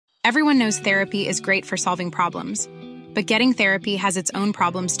Everyone knows therapy is great for solving problems, but getting therapy has its own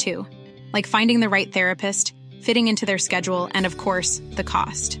problems too, like finding the right therapist, fitting into their schedule, and of course, the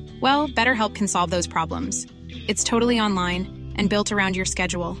cost. Well, BetterHelp can solve those problems. It's totally online and built around your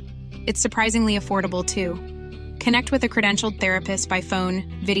schedule. It's surprisingly affordable too. Connect with a credentialed therapist by phone,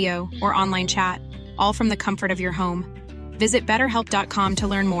 video, or online chat, all from the comfort of your home. Visit BetterHelp.com to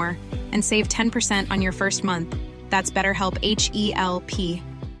learn more and save 10% on your first month. That's BetterHelp, H-E-L-P.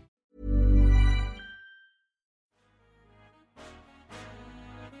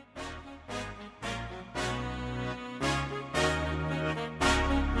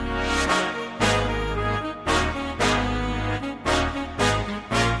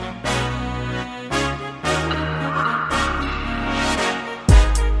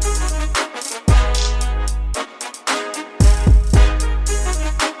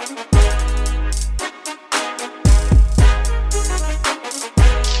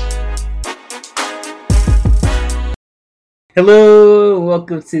 Hello,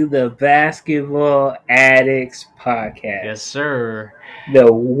 welcome to the Basketball Addicts Podcast. Yes, sir.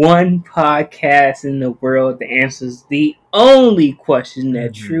 The one podcast in the world that answers the only question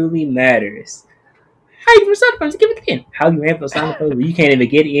that truly matters. How you sign up to get in? How you ramp up sign up you can't even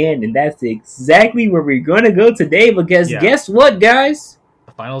get in, and that's exactly where we're gonna go today. Because guess what, guys?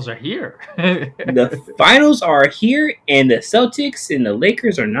 The finals are here. The finals are here, and the Celtics and the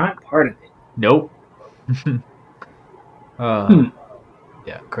Lakers are not part of it. Nope.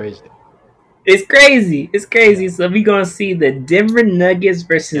 Yeah, crazy. It's crazy. So we're going to see the Denver Nuggets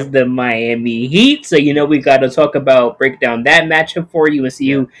versus the Miami Heat. So, we got to break down that matchup for you and see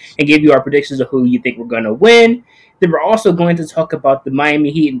who, and give you our predictions of who you think we're going to win. Then we're also going to talk about the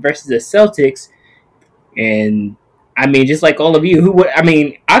Miami Heat versus the Celtics. And, just like all of you,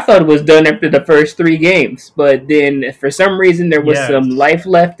 I thought it was done after the first 3 games. But then, for some reason, there was some life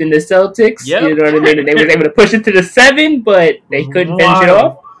left in the Celtics. Yep. You know what I mean? And they were able to push it to the 7, but they couldn't finish it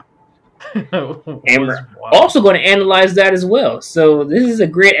off. And we're also going to analyze that as well. So this is a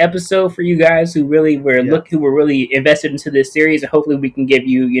great episode for you guys who really were really invested into this series, and hopefully we can give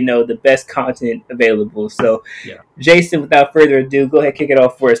you, the best content available. So, Jason, without further ado, go ahead, kick it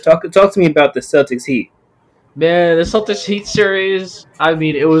off for us. Talk to me about the Celtics Heat. Man, the Celtics Heat series,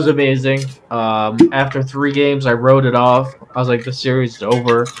 it was amazing. After 3 games, I wrote it off. I was like, the series is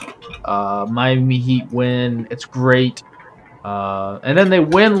over. Miami Heat win. It's great. And then they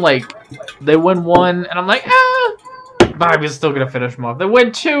win 1, and I'm like, Miami's still going to finish them off. They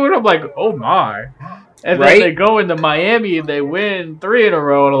win 2, and I'm like, oh my. And then they go into Miami, and they win 3 in a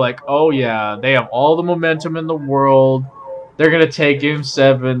row, and I'm like, oh yeah, they have all the momentum in the world. They're going to take Game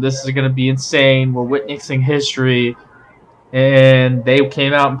 7. This is going to be insane. We're witnessing history. And they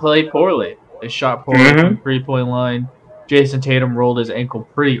came out and played poorly. They shot poorly from the 3-point line. Jason Tatum rolled his ankle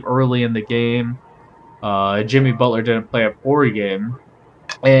pretty early in the game. Jimmy Butler didn't play a poor game.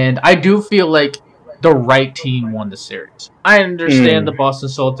 And I do feel like the right team won the series. I understand the Boston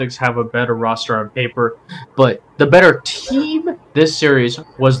Celtics have a better roster on paper, but the better team this series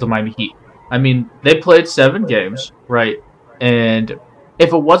was the Miami Heat. They played 7 games, right? And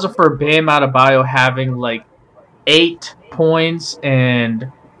if it wasn't for Bam Adebayo having 8 points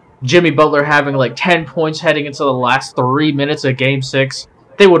and Jimmy Butler having 10 points heading into the last 3 minutes of Game 6,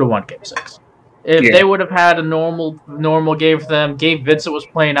 they would have won Game 6. If they would have had a normal game for them, Gabe Vincent was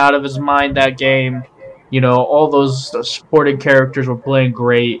playing out of his mind that game. All those supporting characters were playing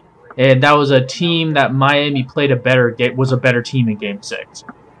great. And that was a team that Miami played was a better team in Game 6.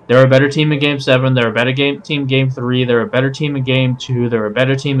 They were a better team in Game 7. They were a better team in Game 3. They were a better team in Game 2. They were a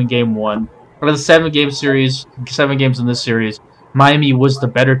better team in Game 1. For the 7 games in this series, Miami was the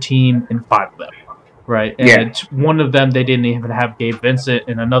better team in 5 of them, right? And one of them, they didn't even have Gabe Vincent,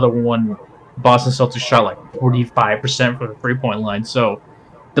 and another one, Boston Celtics shot 45% from the 3-point line. So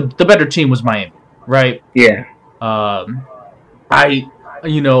the better team was Miami, right? Yeah.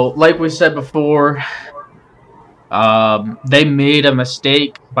 Like we said before, they made a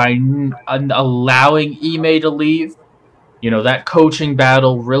mistake by allowing Ime to leave. That coaching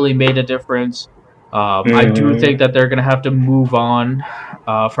battle really made a difference. I do think that they're going to have to move on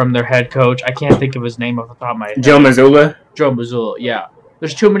from their head coach. I can't think of his name off the top of my head. Joe Mazzulla, yeah.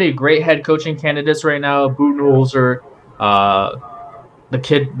 There's too many great head coaching candidates right now. Budenholzer,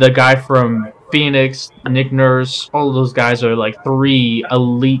 the guy from Phoenix, Nick Nurse, all of those guys are 3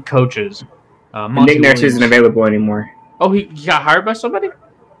 elite coaches. Nick Nurse isn't available anymore. Oh, he got hired by somebody?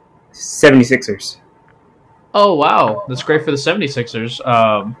 76ers. Oh, wow. That's great for the 76ers.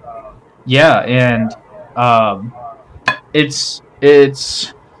 It's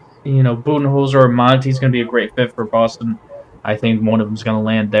Budenholzer or Monty's going to be a great fit for Boston. I think one of them's going to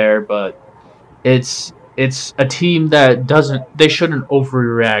land there, but it's a team that they shouldn't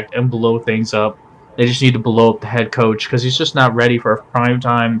overreact and blow things up. They just need to blow up the head coach because he's just not ready for a prime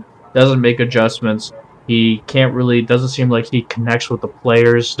time. Doesn't make adjustments. He doesn't seem like he connects with the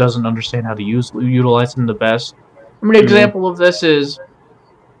players. Doesn't understand how to utilize them the best. I mean, an example of this is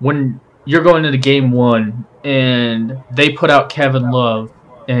when you're going into game 1 and they put out Kevin Love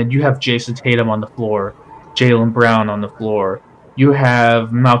and you have Jason Tatum on the floor, Jaylen Brown on the floor. You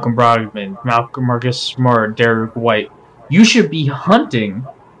have Malcolm Brogdon, Marcus Smart, Derek White. You should be hunting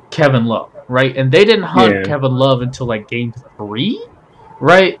Kevin Love, right? And they didn't hunt Kevin Love until like game 3,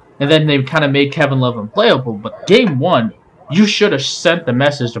 right? And then they kind of made Kevin Love unplayable. But game 1, you should have sent the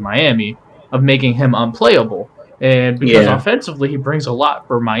message to Miami of making him unplayable. And because offensively, he brings a lot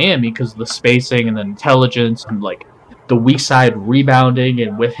for Miami because of the spacing and the intelligence and like the weak side rebounding.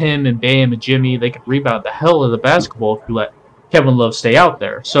 And with him and Bam and Jimmy, they can rebound the hell of the basketball if you let Kevin Love stay out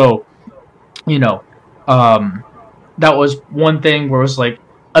there. So, that was one thing where it was like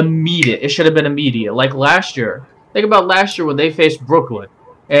immediate. It should have been immediate. Like last year. Think about last year when they faced Brooklyn.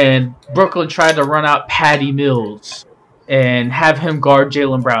 And Brooklyn tried to run out Patty Mills and have him guard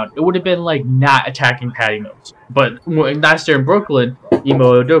Jaylen Brown. It would have been like not attacking Patty Mills. But last year in Brooklyn, Ime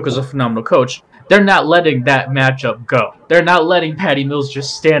Udoka's a phenomenal coach. They're not letting that matchup go. They're not letting Patty Mills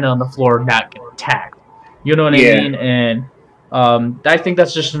just stand on the floor and not get attacked. You know what I mean? And I think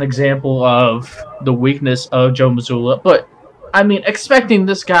that's just an example of the weakness of Joe Mazzulla. But, I mean, expecting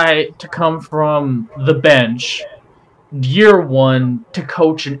this guy to come from the bench year 1 to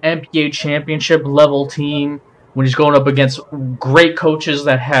coach an NBA championship level team when he's going up against great coaches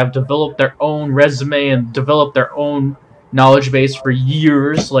that have developed their own resume and developed their own knowledge base for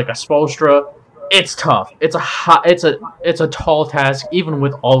years, like a Spoelstra, it's tough. It's a tall task, even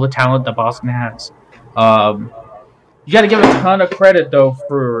with all the talent that Boston has. You got to give a ton of credit, though,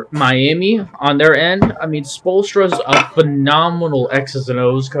 for Miami on their end. I mean, Spoelstra's a phenomenal X's and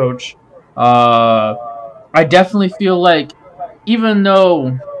O's coach. I definitely feel like, even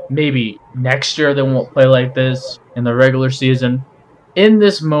though maybe next year they won't play like this in the regular season, in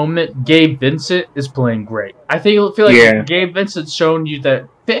this moment, Gabe Vincent is playing great. I feel like Gabe Vincent's shown you that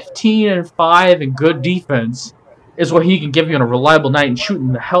 15-5 and good defense is what he can give you on a reliable night and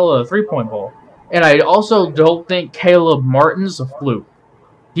shooting the hell out of a three-point ball. And I also don't think Caleb Martin's a fluke.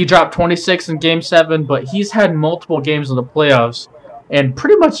 He dropped 26 in Game 7, but he's had multiple games in the playoffs. And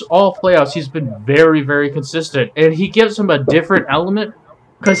pretty much all playoffs, he's been very, very consistent. And he gives him a different element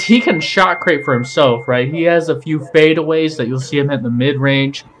because he can shot create for himself, right? He has a few fadeaways that you'll see him hit the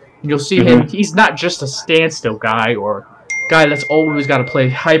mid-range. And you'll see him, he's not just a standstill guy or guy that's always got to play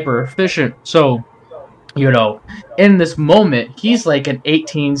hyper-efficient. So, in this moment, he's like an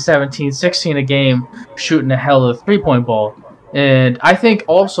 18, 17, 16 a game shooting a hell of a three-point ball. And I think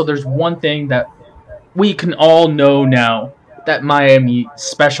also there's one thing that we can all know now that Miami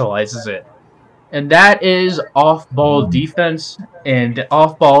specializes in. And that is off-ball defense, and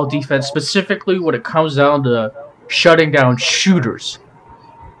off-ball defense specifically when it comes down to shutting down shooters.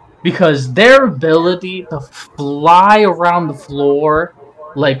 Because their ability to fly around the floor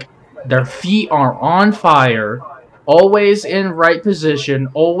like their feet are on fire, always in right position,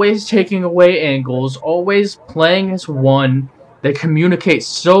 always taking away angles, always playing as one, they communicate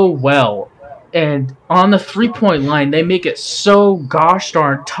so well. And on the three-point line, they make it so gosh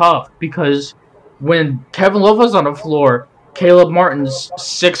darn tough because when Kevin Love was on the floor, Caleb Martin's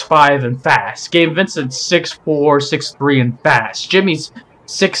 6'5" and fast. Gabe Vincent's 6'4", 6'3" and fast. Jimmy's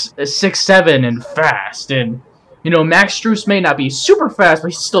 6'7" and fast. And, Max Strus may not be super fast, but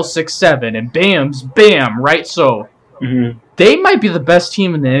he's still 6'7", and Bam's Bam, right? So they might be the best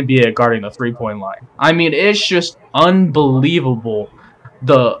team in the NBA at guarding the three-point line. I mean, it's just unbelievable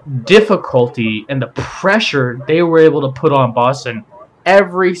the difficulty and the pressure they were able to put on Boston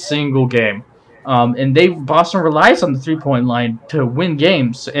every single game. And Boston relies on the three-point line to win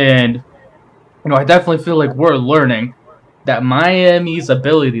games. And, I definitely feel like we're learning that Miami's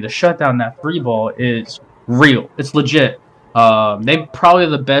ability to shut down that three ball is real. It's legit. They're probably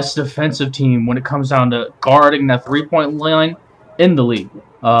the best defensive team when it comes down to guarding that three-point line in the league.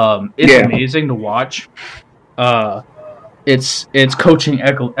 It's amazing to watch. It's coaching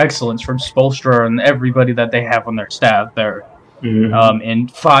excellence from Spoelstra and everybody that they have on their staff there. And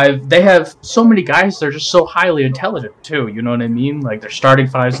they have so many guys that are just so highly intelligent too. You know what I mean? Like their starting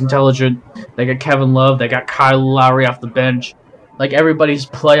five's intelligent. They got Kevin Love. They got Kyle Lowry off the bench. Like everybody's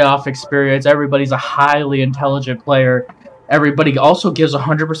playoff experience. Everybody's a highly intelligent player. Everybody also gives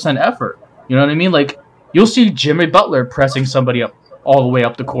 100% effort. You know what I mean? Like you'll see Jimmy Butler pressing somebody up all the way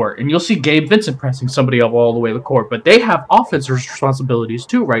up the court. And you'll see Gabe Vincent pressing somebody up all the way to the court. But they have offensive responsibilities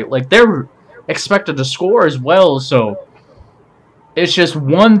too, right? Like, they're expected to score as well. So it's just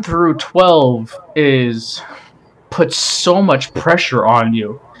 1 through 12 puts so much pressure on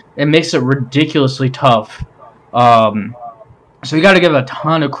you. It makes it ridiculously tough. So you got to give a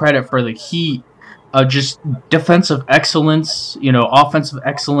ton of credit for the Heat. Just defensive excellence, offensive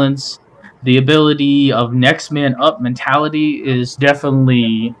excellence. The ability of next man up mentality is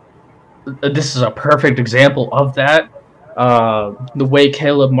definitely... This is a perfect example of that. The way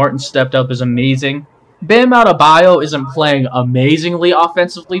Caleb Martin stepped up is amazing. Bam Adebayo isn't playing amazingly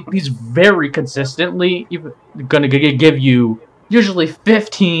offensively, but he's very consistently going to give you usually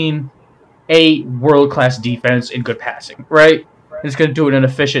 15, 8 world-class defense and good passing, right? He's going to do it in an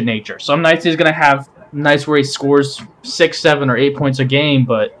efficient nature. Some nights he's going to have nights where he scores 6, 7, or 8 points a game,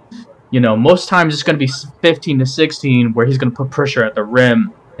 but most times it's going to be 15 to 16 where he's going to put pressure at the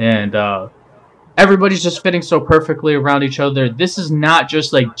rim, and everybody's just fitting so perfectly around each other. This is not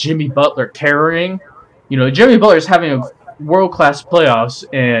just like Jimmy Butler carrying. Jimmy Butler's having a world-class playoffs,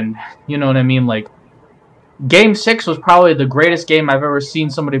 and you know what I mean? Like, Game 6 was probably the greatest game I've ever seen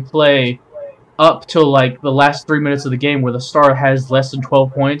somebody play up till, like, the last 3 minutes of the game where the star has less than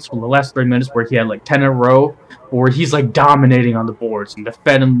 12 points, for the last 3 minutes where he had, like, 10 in a row, where he's, like, dominating on the boards and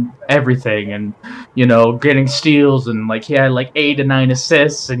defending everything and, getting steals, and, like, he had, like, 8 to 9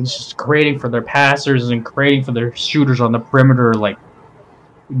 assists, and he's just creating for their passers and creating for their shooters on the perimeter. Like,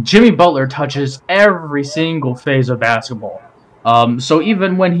 Jimmy Butler touches every single phase of basketball. So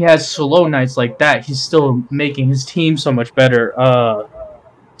even when he has slow nights like that, he's still making his team so much better.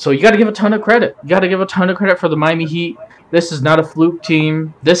 So you got to give a ton of credit. You got to give a ton of credit for the Miami Heat. This is not a fluke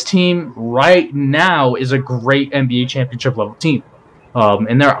team. This team right now is a great NBA championship level team.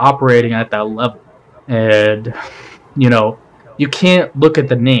 And they're operating at that level. And, you can't look at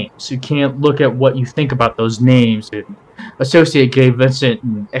the names. You can't look at what you think about those names and associate Gabe Vincent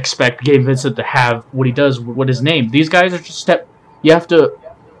and expect Gabe Vincent to have what he does with his name. These guys are just you have to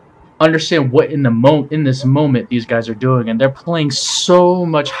understand what in this moment these guys are doing, and they're playing so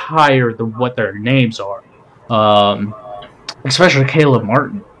much higher than what their names are. Especially Caleb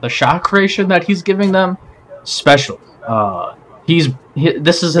Martin. The shot creation that he's giving them, special.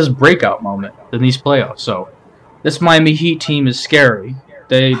 This is his breakout moment in these playoffs. So this Miami Heat team is scary.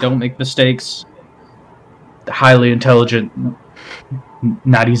 They don't make mistakes. Highly intelligent,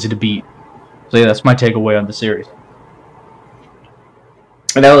 not easy to beat. So yeah, that's my takeaway on the series.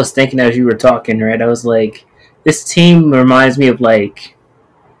 And I was thinking as you were talking, right? I was like, this team reminds me of like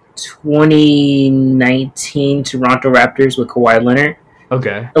 2019 Toronto Raptors with Kawhi Leonard.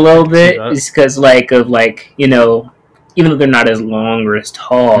 Okay. A little bit. It's because even though they're not as long or as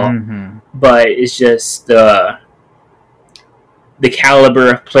tall, but it's just the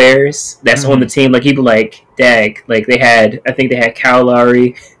caliber of players that's on the team. Like, people like Dag, like I think they had Kyle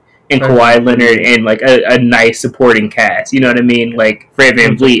Lowry and Kawhi Leonard and like a nice supporting cast. You know what I mean? Like Fred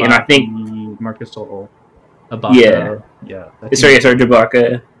VanVleet, and I think Marcus Gasol. Sorry,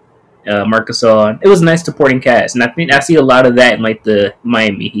 Ibaka, Marcus Gasol. It was a nice supporting cast, and I think I see a lot of that in like the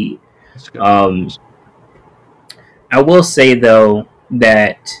Miami Heat. I will say though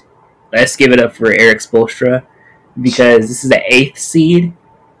that let's give it up for Eric Spoelstra, because this is the 8th seed,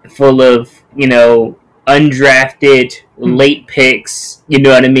 full of undrafted late picks. You know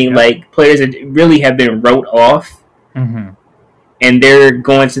what I mean? Like players that really have been wrote off, and they're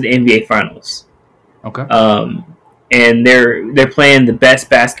going to the NBA Finals. Okay. And they're playing the best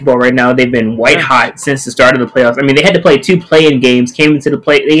basketball right now. They've been white hot since the start of the playoffs. I mean, they had to play 2 play-in games, came into the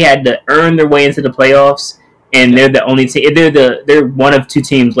play. They had to earn their way into the playoffs, and they're the only team. They're one of 2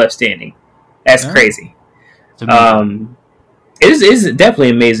 teams left standing. That's crazy. It is definitely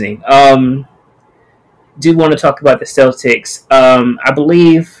amazing. Do want to talk about the Celtics. I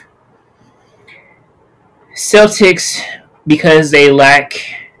believe Celtics, because they lack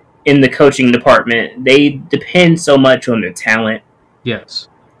in the coaching department, they depend so much on their talent. Yes.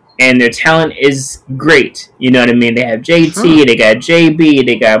 And their talent is great. You know what I mean? They have JT, they got JB,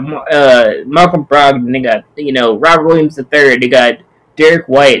 they got Malcolm Brogdon, they got Robert Williams III, they got Derek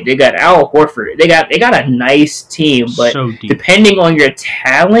White, they got Al Horford. They got a nice team, but depending on your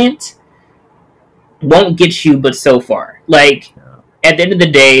talent, won't get you but so far. Like, at the end of the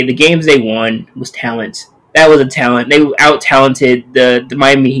day, the games they won was talent. That was a talent. They out-talented the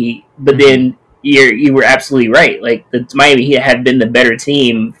Miami Heat, but then you were absolutely right. Like, the Miami Heat had been the better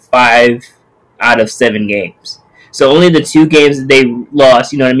team 5 out of 7 games. So only the 2 games that they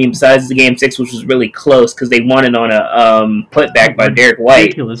lost, you know what I mean, besides the Game 6, which was really close because they won it on a putback by Derek White.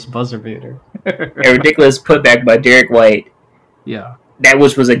 Ridiculous buzzer beater. A ridiculous putback by Derek White. Yeah. That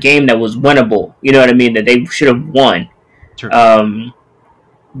was a game that was winnable. You know what I mean? That they should have won. Sure.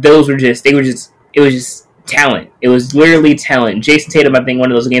 Those were just it was just talent. It was literally talent. Jason Tatum, I think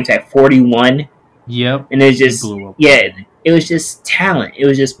one of those games had 41. Yep. And it's just it was just talent. It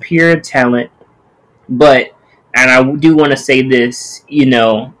was just pure talent. But and I do want to say this,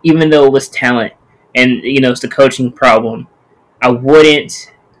 even though it was talent and it's the coaching problem, I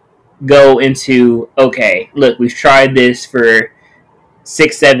wouldn't go into look, we've tried this for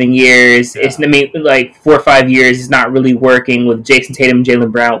 6-7 years. Yeah. Like 4 or 5 years is not really working with Jason Tatum and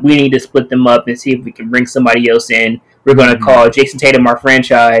Jaylen Brown. We need to split them up and see if we can bring somebody else in. We're going to call Jason Tatum our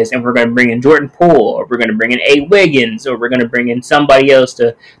franchise, and we're going to bring in Jordan Poole, or we're going to bring in A. Wiggins, or we're going to bring in somebody else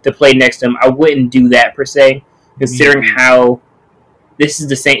to play next to him. I wouldn't do that per se, considering how this is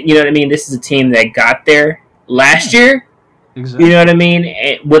the same. You know what I mean? This is a team that got there last year. Exactly. You know what I mean?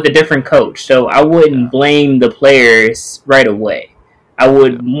 With a different coach. So I wouldn't blame the players right away. I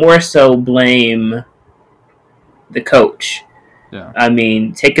would more so blame the coach. Yeah. I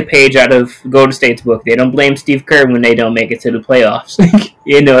mean, take a page out of Golden State's book. They don't blame Steve Kerr when they don't make it to the playoffs.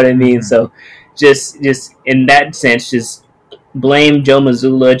 You know what I mean? Mm-hmm. So just in that sense, just blame Joe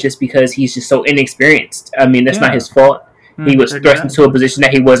Mazzulla just because he's just so inexperienced. I mean, that's not his fault. He was thrust into a position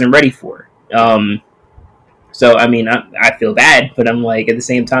that he wasn't ready for. So, I mean, I feel bad, but I'm like, at the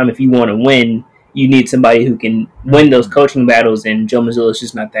same time, if you want to win, you need somebody who can win those coaching battles, and Joe Mazzulla is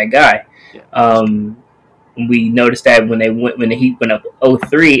just not that guy. Yeah. We noticed that when the Heat went up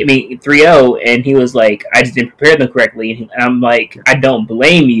 3-0, and he was like, I just didn't prepare them correctly. And I'm like, I don't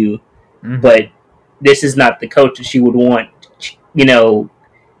blame you, but this is not the coach that you would want,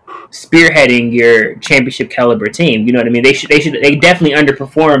 spearheading your championship caliber team. You know what I mean? They definitely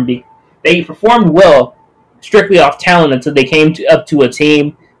underperformed. They performed well strictly off talent until they came up to a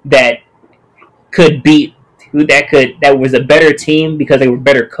team that could beat that was a better team because they were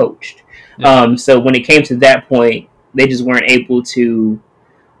better coached. Yeah. So when it came to that point, they just weren't able to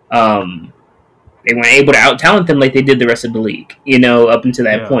out talent them like they did the rest of the league, up until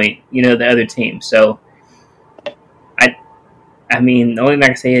that point, the other team. So I mean, the only thing I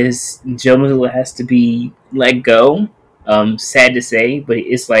can say is Joe Mazzulla has to be let go. Sad to say, but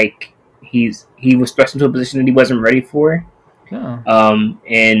it's like he was thrust into a position that he wasn't ready for. Yeah.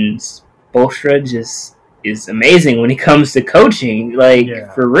 And Spoelstra just is amazing when it comes to coaching.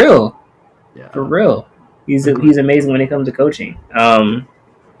 For real. Yeah. For real. He's amazing when it comes to coaching. And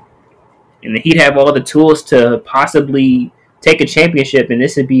he'd have all the tools to possibly take a championship, and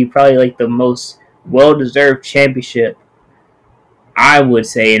this would be probably like the most well-deserved championship, I would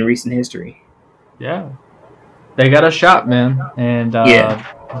say, in recent history. Yeah. They got a shot, man. And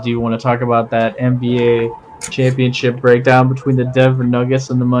do you want to talk about that NBA championship breakdown between the Denver Nuggets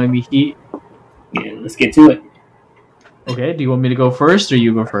and the Miami Heat? Yeah, let's get to it. Okay, do you want me to go first or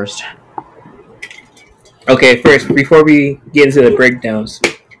you go first? Okay, first, before we get into the breakdowns,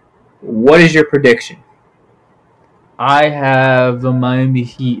 what is your prediction? I have the Miami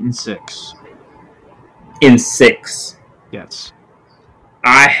Heat in 6. In 6? Yes.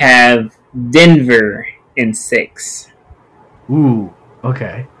 I have Denver in 6. Ooh,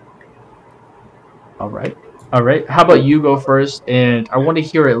 okay. All right. How about you go first? And I want to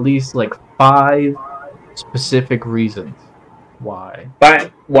hear at least 5 specific reasons why.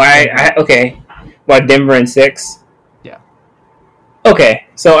 Why Denver in 6? Yeah. Okay,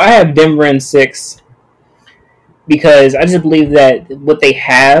 so I have Denver in 6 because I just believe that what they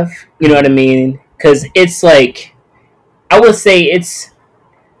have, you know what I mean? Because it's I would say it's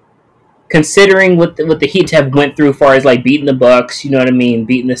considering what the Heat have went through as far as beating the Bucks, you know what I mean,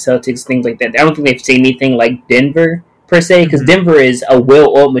 beating the Celtics, things like that. I don't think they've seen anything like Denver per se, because Denver is a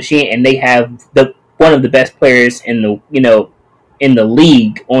well-oiled machine, and they have one of the best players in the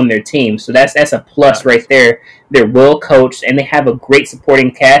league on their team. So that's a plus right there. They're well coached, and they have a great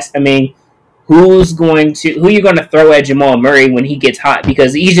supporting cast. I mean, who are you going to throw at Jamal Murray when he gets hot?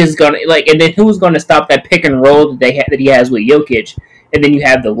 Because he's just going to and then who's going to stop that pick and roll that he has with Jokic? And then you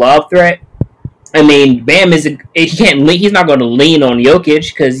have the lob threat. I mean, Bam he's not going to lean on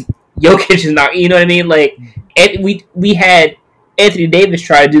Jokic because Jokic is not, you know what I mean? We had Anthony Davis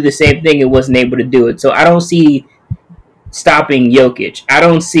try to do the same thing and wasn't able to do it. So I don't see stopping Jokic. I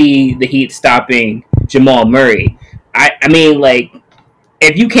don't see the Heat stopping Jamal Murray. I mean,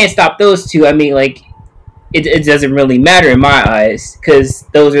 if you can't stop those two, I mean, it doesn't really matter in my eyes because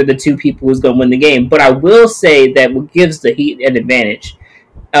those are the two people who's going to win the game. But I will say that what gives the Heat an advantage,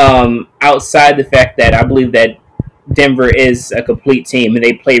 outside the fact that I believe that Denver is a complete team and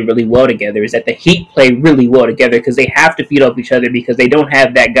they play really well together, is that the Heat play really well together because they have to feed off each other because they don't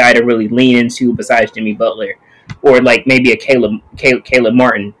have that guy to really lean into besides Jimmy Butler. or like maybe a Caleb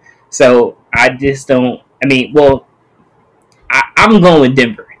Martin. So I just don't. I mean, well, I'm going with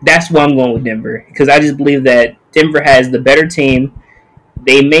Denver. That's why I'm going with Denver because I just believe that Denver has the better team.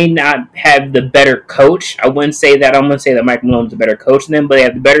 They may not have the better coach. I wouldn't say that. I'm going to say that Mike Malone's a better coach than them, but they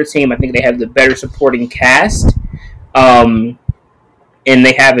have the better team. I think they have the better supporting cast. And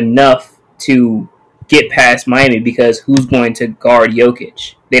they have enough to get past Miami because who's going to guard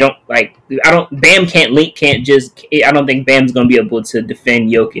Jokic? They don't like. Bam can't just. I don't think Bam's going to be able to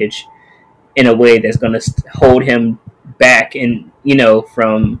defend Jokic in a way that's going to hold him back and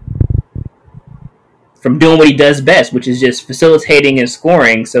from doing what he does best, which is just facilitating and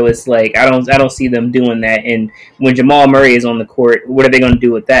scoring. So it's like I don't see them doing that. And when Jamal Murray is on the court, what are they going to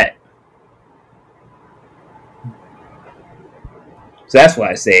do with that? So that's why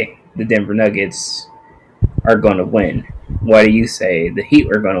I say the Denver Nuggets are going to win. Why do you say the Heat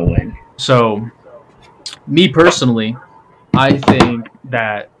are going to win? So, me personally, I think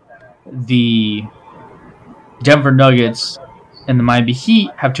that the Denver Nuggets and the Miami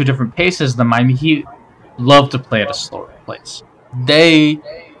Heat have two different paces. The Miami Heat love to play at a slower pace. They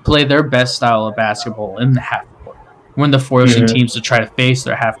play their best style of basketball in the half court. When they're forcing teams to try to face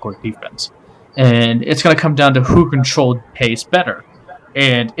their half court defense. And it's going to come down to who controlled pace better.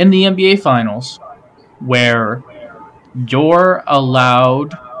 And in the NBA Finals, where you're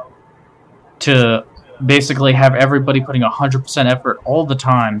allowed to basically have everybody putting 100% effort all the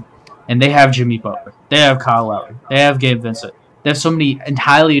time, and they have Jimmy Butler, they have Kyle Lowry, they have Gabe Vincent, they have so many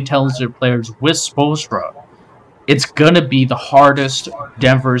highly talented players with Spoelstra, it's going to be the hardest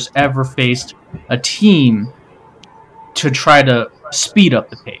Denver's ever faced a team to try to speed up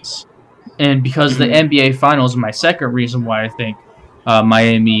the pace. And because the NBA Finals is my second reason why I think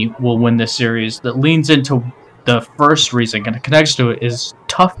Miami will win this series, that leans into the first reason and connects to it is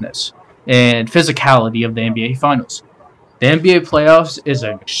toughness and physicality of the NBA Finals. The NBA playoffs is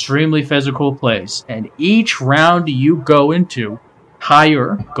an extremely physical place, and each round you go into,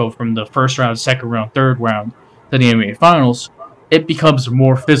 go from the first round, second round, third round to the NBA Finals, it becomes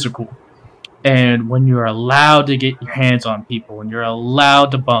more physical. And when you're allowed to get your hands on people, when you're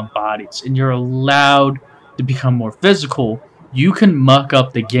allowed to bump bodies, and you're allowed to become more physical, you can muck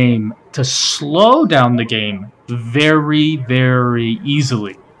up the game to slow down the game very, very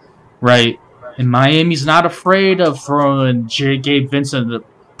easily, right? And Miami's not afraid of throwing Gabe Vincent to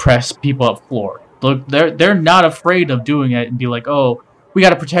press people up floor. Look, they're not afraid of doing it and be like, oh, we got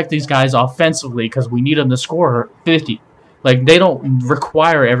to protect these guys offensively because we need them to score 50. Like, they don't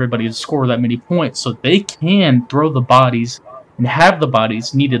require everybody to score that many points, so they can throw the bodies and have the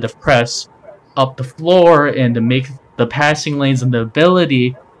bodies needed to press up the floor and to make the passing lanes and the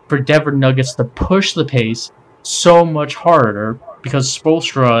ability for Denver Nuggets to push the pace so much harder because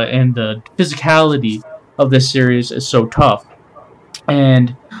Spoelstra and the physicality of this series is so tough.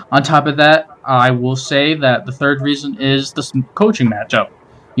 And on top of that, I will say that the third reason is the coaching matchup.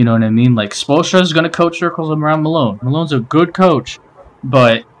 You know what I mean? Like, Spoelstra is going to coach circles around Malone. Malone's a good coach,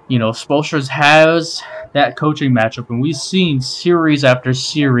 but, Spoelstra has that coaching matchup, and we've seen series after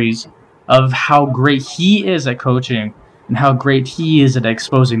series of how great he is at coaching and how great he is at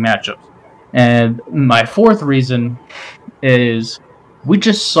exposing matchups. And my fourth reason is we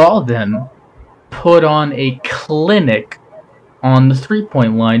just saw them put on a clinic on the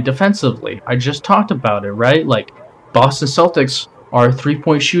three-point line defensively. I just talked about it, right? Like, Boston Celtics are a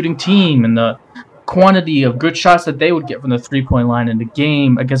three-point shooting team, and the quantity of good shots that they would get from the three-point line in the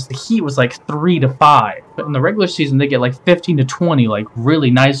game against the Heat was like 3 to 5. But in the regular season, they get like 15 to 20, like really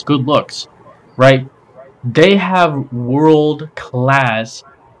nice, good looks, right? They have world-class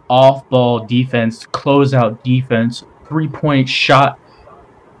off-ball defense, closeout defense, three-point shot,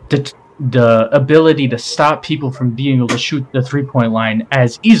 the ability to stop people from being able to shoot the three-point line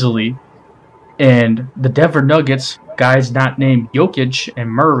as easily. And the Denver Nuggets, guys not named Jokic and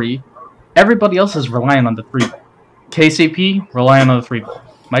Murray, everybody else is relying on the three ball. KCP, relying on the three ball.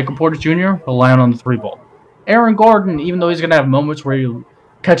 Michael Porter Jr., relying on the three ball. Aaron Gordon, even though he's going to have moments where he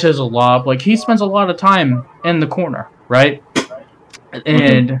catches a lob, like, he spends a lot of time in the corner, right?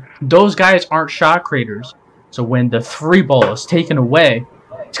 And those guys aren't shot creators. So when the three ball is taken away,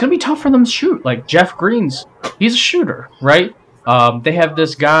 it's going to be tough for them to shoot. Like, Jeff Green's, he's a shooter, right? They have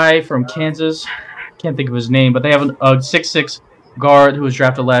this guy from Kansas, can't think of his name, but they have a 6'6" guard who was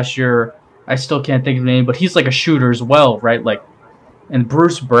drafted last year. I still can't think of his name, but he's like a shooter as well, right? Like, and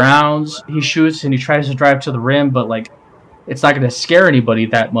Bruce Brown's, he shoots and he tries to drive to the rim, but like, it's not going to scare anybody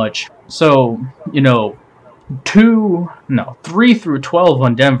that much. So, 3 through 12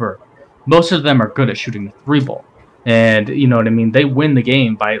 on Denver, most of them are good at shooting the three ball. And, you know what I mean? They win the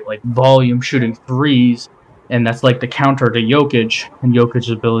game by, like, volume shooting threes and that's like the counter to Jokic and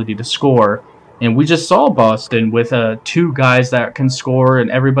Jokic's ability to score. And we just saw Boston with 2 guys that can score, and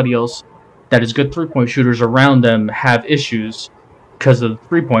everybody else that is good 3-point shooters around them have issues because of the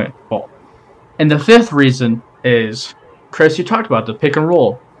 3-point ball. And the 5th reason is, Chris, you talked about the pick and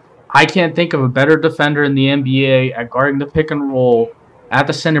roll. I can't think of a better defender in the NBA at guarding the pick and roll at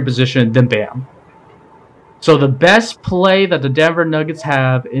the center position than Bam. So the best play that the Denver Nuggets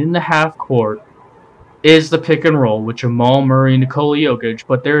have in the half court is the pick and roll with Jamal Murray and Nikola Jokic,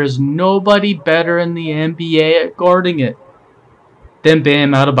 but there is nobody better in the NBA at guarding it than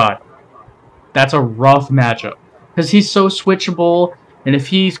Bam Adebayo. That's a rough matchup because he's so switchable, and if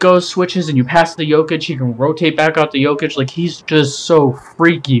he goes switches and you pass to Jokic, he can rotate back out to Jokic. Like, he's just so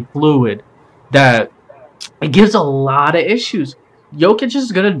freaky fluid that it gives a lot of issues. Jokic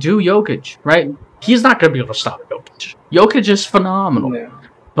is going to do Jokic, right? He's not going to be able to stop Jokic. Jokic is phenomenal. Yeah.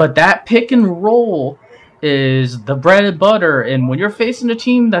 But that pick and roll is the bread and butter, and when you're facing a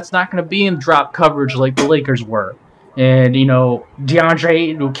team that's not going to be in drop coverage like the Lakers were, and, DeAndre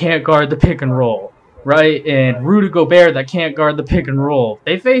Ayton who can't guard the pick and roll, right? And Rudy Gobert that can't guard the pick and roll.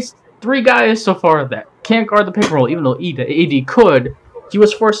 They faced 3 guys so far that can't guard the pick and roll, even though AD could. He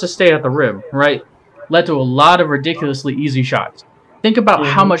was forced to stay at the rim, right? Led to a lot of ridiculously easy shots. Think about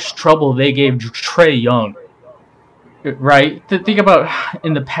how much trouble they gave Trae Young, right? Think about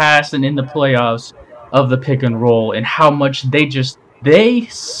in the past and in the playoffs of the pick and roll and how much they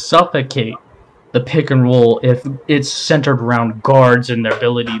suffocate the pick and roll if it's centered around guards and their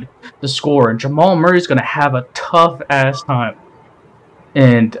ability to score. And Jamal Murray's going to have a tough-ass time.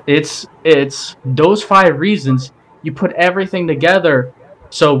 And it's those 5 reasons, you put everything together,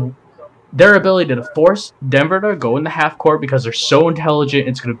 so their ability to force Denver to go in the half court because they're so intelligent,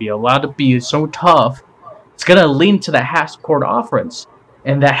 it's going to be allowed to be so tough, it's going to lean to the half court offense.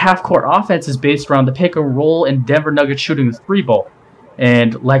 And that half court offense is based around the pick and roll and Denver Nuggets shooting the 3-ball.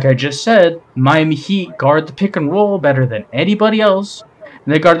 And like I just said, Miami Heat guard the pick and roll better than anybody else,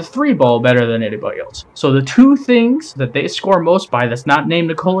 and they guard the 3-ball better than anybody else. So the 2 things that they score most by that's not named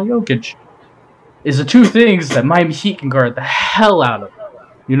Nikola Jokic is the 2 things that Miami Heat can guard the hell out of.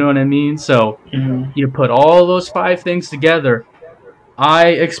 You know what I mean? So you put all those 5 things together. I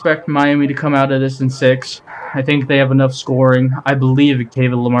expect Miami to come out of this in 6. I think they have enough scoring. I believe in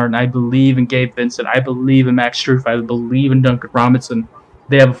Kevin Lamartin. I believe in Gabe Vincent. I believe in Max Struf. I believe in Duncan Robinson.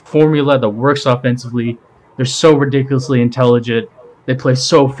 They have a formula that works offensively. They're so ridiculously intelligent. They play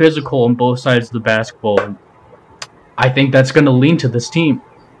so physical on both sides of the basketball. And I think that's going to lean to this team.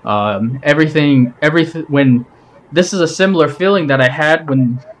 Everything. When this is a similar feeling that I had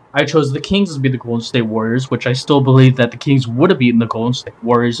when I chose the Kings to be the Golden State Warriors, which I still believe that the Kings would have beaten the Golden State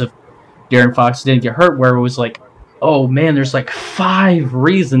Warriors if De'Aaron Fox didn't get hurt, where it was like, oh man, there's like 5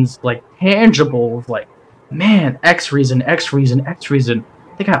 reasons, like tangible, like, man, X reason.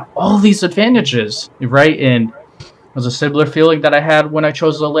 They got all these advantages, right? And it was a similar feeling that I had when I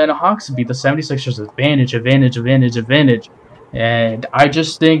chose the Atlanta Hawks to beat the 76ers. Advantage. And I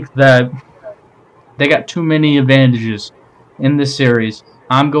just think that they got too many advantages in this series.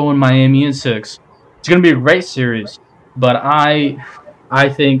 I'm going Miami in 6. It's going to be a great series, but I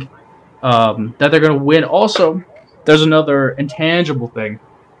think that they're going to win. Also, there's another intangible thing.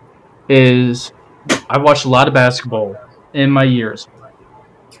 Is I've watched a lot of basketball in my years.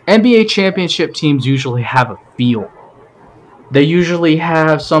 NBA championship teams usually have a feel. They usually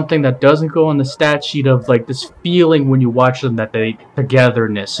have something that doesn't go on the stat sheet of like this feeling when you watch them, that they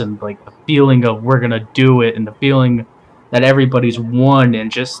togetherness and like the feeling of we're going to do it, and the feeling that everybody's won, and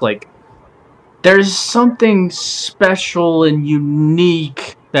just like there's something special and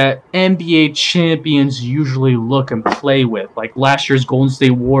unique that NBA champions usually look and play with. Like last year's Golden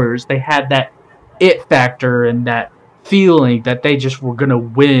State Warriors, they had that it factor and that feeling that they just were going to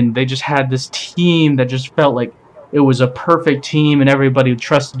win. They just had this team that just felt like it was a perfect team and everybody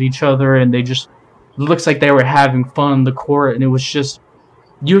trusted each other, and they just looks like they were having fun on the court. And it was just,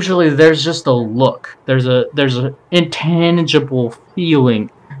 usually there's just a look. There's a intangible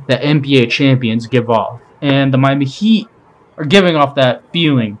feeling that NBA champions give off. And the Miami Heat are giving off that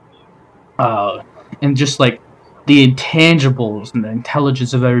feeling. And just like the intangibles and the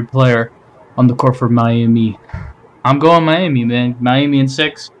intelligence of every player on the court for Miami. I'm going Miami, man. Miami in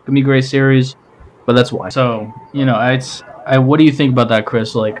 6. Gonna be a great series. But that's why. So, what do you think about that,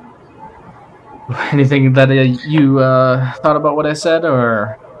 Chris? Like, anything that you thought about what I said,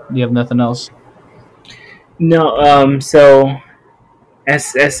 or do you have nothing else? No. So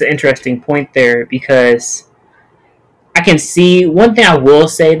that's an interesting point there, because I can see one thing I will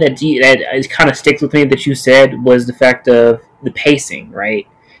say that kind of sticks with me that you said was the fact of the pacing, right?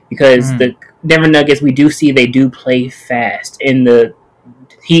 Because the Denver Nuggets, we do see they do play fast, and the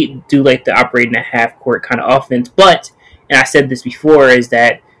Heat do like to operate in a half court kind of offense. But, and I said this before, is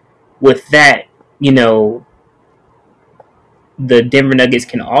that with that, the Denver Nuggets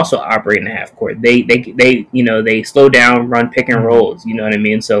can also operate in the half court. They slow down, run pick and rolls. You know what I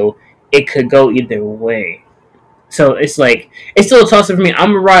mean? So it could go either way. So it's like it's still a toss up for me. I'm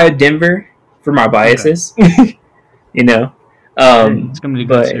gonna ride Denver for my biases. Okay. It's gonna be a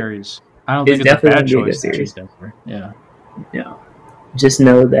good series. I don't think it's a bad choice to choose Denver. Yeah. Just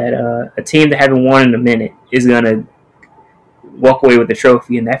know that a team that haven't won in a minute is gonna walk away with the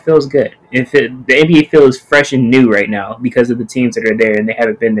trophy, and that feels good. The NBA feels fresh and new right now because of the teams that are there, and they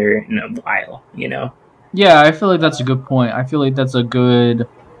haven't been there in a while. Yeah, I feel like that's a good point. I feel like that's a good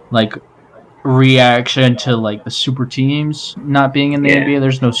reaction to the super teams not being in the NBA.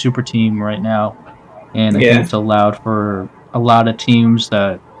 There's no super team right now, and I think it's allowed for a lot of teams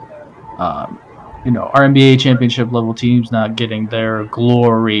that are NBA championship level teams not getting their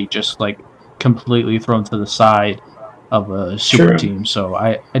glory just completely thrown to the side of a super team. So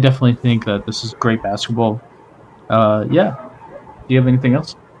I definitely think that this is great basketball. Do you have anything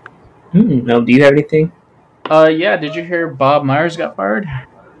else? No, do you have anything? Did you hear Bob Myers got fired?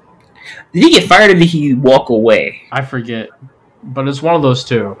 Did he get fired or did he walk away? I forget, but it's one of those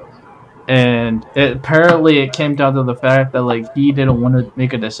two. And apparently it came down to the fact that he didn't want to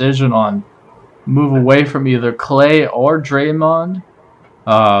make a decision on move away from either Clay or Draymond.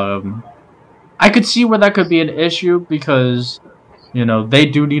 I could see where that could be an issue because, they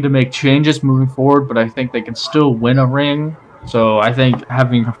do need to make changes moving forward, but I think they can still win a ring. So I think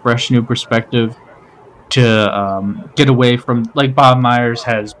having a fresh new perspective to get away from, Bob Myers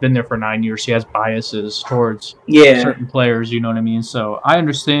has been there for 9 years. He has biases towards certain players, you know what I mean? So I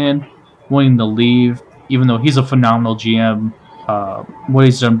understand wanting to leave, even though he's a phenomenal GM. What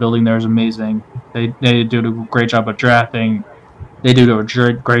he's done building there is amazing. They do a great job of drafting. They do a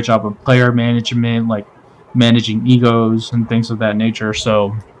great job of player management, managing egos and things of that nature.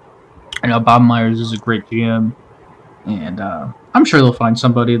 So, Bob Myers is a great GM, and I'm sure they'll find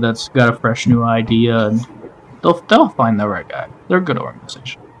somebody that's got a fresh new idea, and they'll find the right guy. They're a good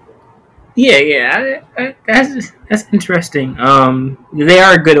organization. Yeah, that's interesting. They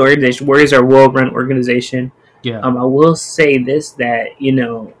are a good organization. Warriors are a well-run organization. Yeah. I will say this, that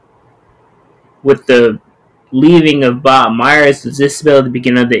with the leaving of Bob Myers, does this spell the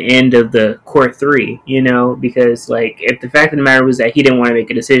beginning of the end of the core three? Because if the fact of the matter was that he didn't want to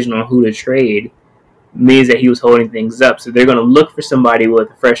make a decision on who to trade, means that he was holding things up. So they're going to look for somebody with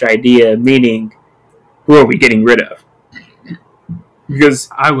a fresh idea, meaning who are we getting rid of? Because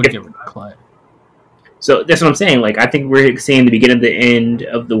I would get rid of Clay. So that's what I'm saying. I think we're seeing the beginning of the end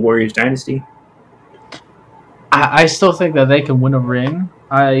of the Warriors dynasty. I still think that they can win a ring.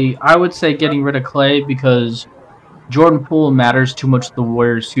 I would say getting rid of Clay because Jordan Poole matters too much to the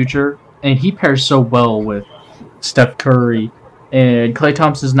Warriors' future, and he pairs so well with Steph Curry. And Klay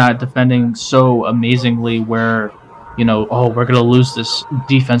Thompson's not defending so amazingly where, we're going to lose this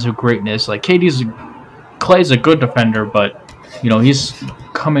defensive greatness. Klay's a good defender, but, he's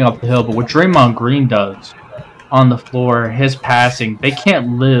coming up the hill. But what Draymond Green does on the floor, his passing, they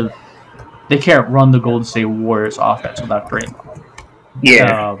can't run the Golden State Warriors offense without Draymond.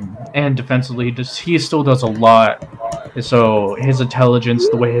 Yeah. And defensively, he still does a lot. So his intelligence,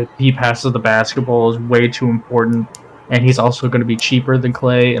 the way he passes the basketball is way too important. And he's also going to be cheaper than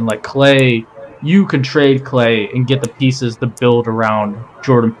Clay. And Clay, you can trade Clay and get the pieces to build around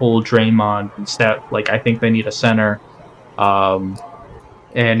Jordan Poole, Draymond, and Steph. I think they need a center. And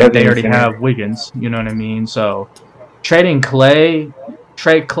they already have Wiggins, you know what I mean? So trading Clay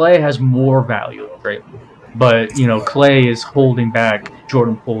has more value than Draymond. But, Clay is holding back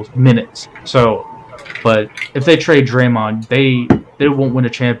Jordan Poole's minutes. So, but if they trade Draymond, they won't win a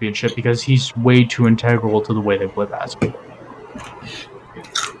championship because he's way too integral to the way they play basketball.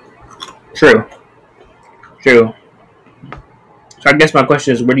 True. So I guess my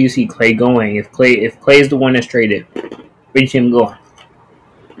question is, where do you see Clay going? If Clay is the one that's traded, where do you see him going?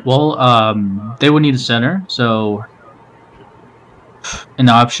 Well, they would need a center, so an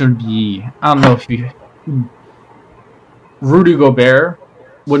option would be, I don't know if Rudy Gobert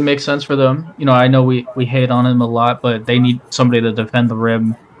would make sense for them. I know we hate on him a lot, but they need somebody to defend the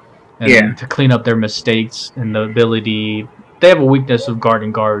rim and to clean up their mistakes and the ability. They have a weakness of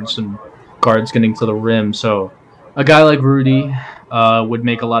guarding guards and guards getting to the rim, so a guy like Rudy would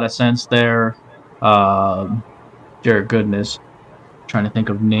make a lot of sense there. Dear goodness. Trying to think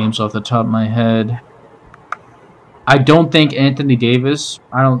of names off the top of my head. I don't think Anthony Davis.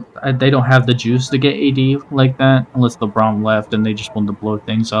 They don't have the juice to get AD like that unless LeBron left and they just want to blow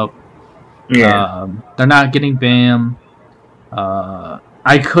things up. Yeah. They're not getting Bam.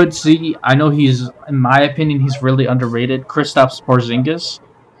 I could see. I know he's, in my opinion, he's really underrated. Kristaps Porzingis.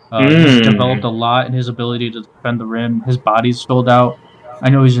 He's developed a lot in his ability to defend the rim. His body's filled out. I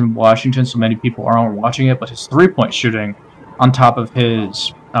know he's in Washington, so many people aren't watching it, but his three-point shooting, on top of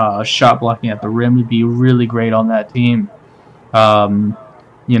his shot blocking at the rim, would be really great on that team. There's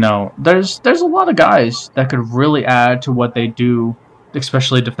a lot of guys that could really add to what they do,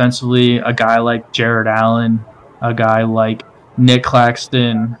 especially defensively. A guy like Jared Allen, a guy like Nick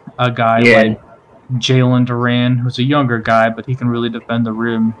Claxton, a guy like Jalen Duran, who's a younger guy, but he can really defend the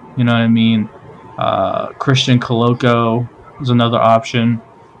rim. You know what I mean? Christian Koloko is another option,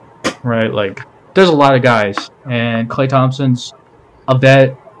 right? Like, there's a lot of guys, and Klay Thompson's a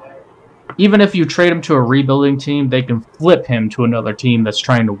vet. Even if you trade him to a rebuilding team, they can flip him to another team that's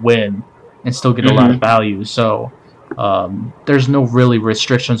trying to win and still get a lot of value. So there's no really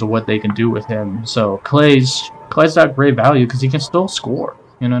restrictions of what they can do with him. So Klay's got great value because he can still score.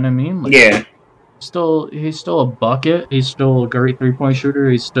 You know what I mean? Like, yeah. He's still a bucket. He's still a great 3-point shooter.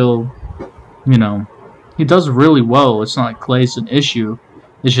 He's still, he does really well. It's not like Klay's an issue.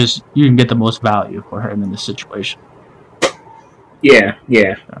 It's just you can get the most value for him in this situation. Yeah.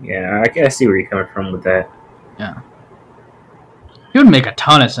 I see where you're coming from with that. Yeah. He would make a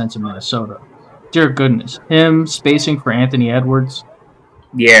ton of sense in Minnesota. Dear goodness. Him spacing for Anthony Edwards.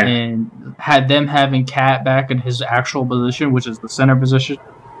 Yeah. And had them having Cat back in his actual position, which is the center position.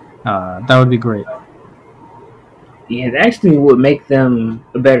 That would be great. Yeah, that actually would make them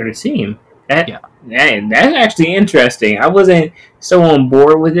a better team. That's actually interesting. I wasn't so on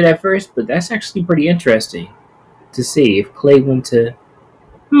board with it at first, but that's actually pretty interesting to see if Klay went to.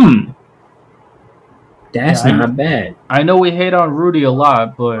 That's not bad. I know we hate on Rudy a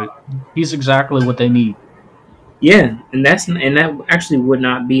lot, but he's exactly what they need. Yeah, and that actually would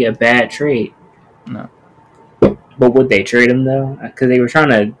not be a bad trade. No. But would they trade him, though? Because they were trying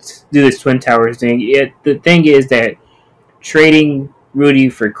to do this Twin Towers thing. The thing is that trading Rudy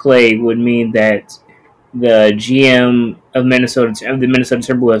for Klay would mean that the GM of the Minnesota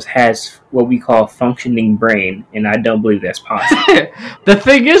Timberwolves has what we call functioning brain, and I don't believe that's possible. The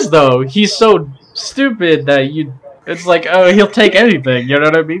thing is, though, he's so stupid that it's like, oh, he'll take anything. You know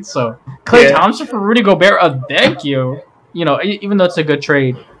what I mean? So Klay Thompson for Rudy Gobert, thank you. Even though it's a good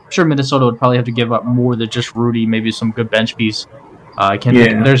trade, I'm sure Minnesota would probably have to give up more than just Rudy, maybe some good bench piece. I can't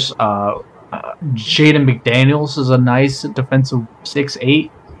think. There's Jaden McDaniels is a nice defensive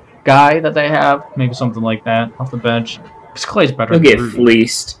 6'8" guy that they have. Maybe something like that off the bench. Because Klay's better.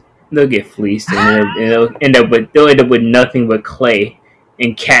 They'll get fleeced. And they'll end up with nothing but Klay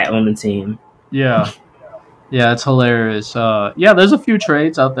and Cat on the team. Yeah, it's hilarious. There's a few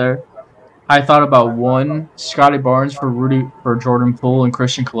trades out there. I thought about one, Scotty Barnes for Jordan Poole and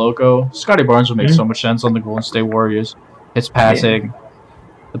Christian Koloko. Scotty Barnes would make so much sense on the Golden State Warriors. It's passing.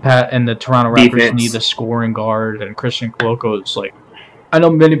 And the Toronto Raptors need a scoring guard, and Christian Koloko is like, I know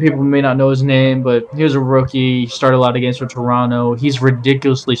many people may not know his name, but he was a rookie. He started a lot of games for Toronto. He's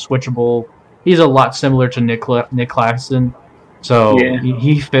ridiculously switchable. He's a lot similar to Nick Claxton. So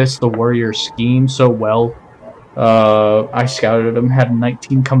he fits the Warriors scheme so well. I scouted him, had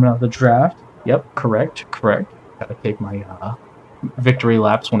 19 coming out of the draft. Yep, correct. Gotta take my victory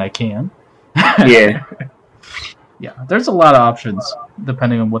laps when I can. Yeah. Yeah, there's a lot of options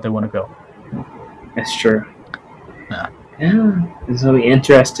depending on what they want to go. That's true. Yeah, it's going to be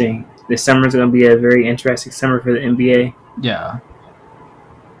interesting. This summer's going to be a very interesting summer for the NBA. Yeah.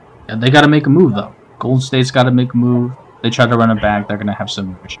 And they got to make a move, though. Golden State's got to make a move. They try to run it back, they're going to have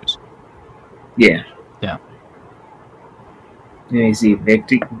some issues. Yeah. You see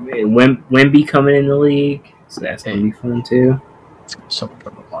Wemby coming in the league, so that's going to be fun, too. It's going to be so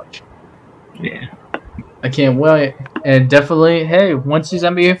fun to watch. Yeah. I can't wait. And definitely, hey, once these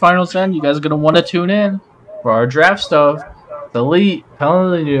NBA Finals end, you guys are going to want to tune in for our draft stuff. The elite,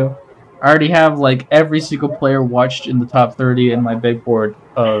 telling you. I already have, like, every single player watched in the top 30 in my big board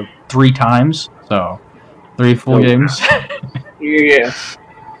 3 times. So, 3 full games. Yeah.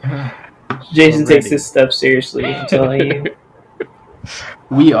 Jason takes this stuff seriously, I'm telling you.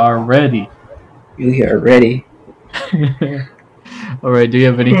 We are ready. We are ready. All right, do you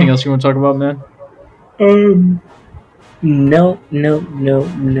have anything else you want to talk about, man? No, I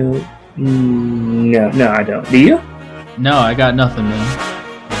don't. Do you? No, I got nothing,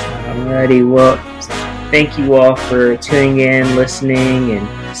 man. Alrighty, well, thank you all for tuning in, listening,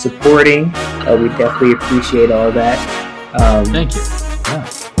 and supporting. We definitely appreciate all that. Thank you.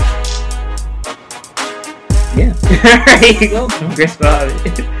 Yeah. Alright, well, I'm Chris Bobby.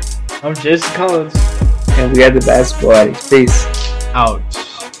 I'm Jason Collins. And we are the Basketball Addicts. Peace. Out.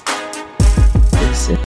 season.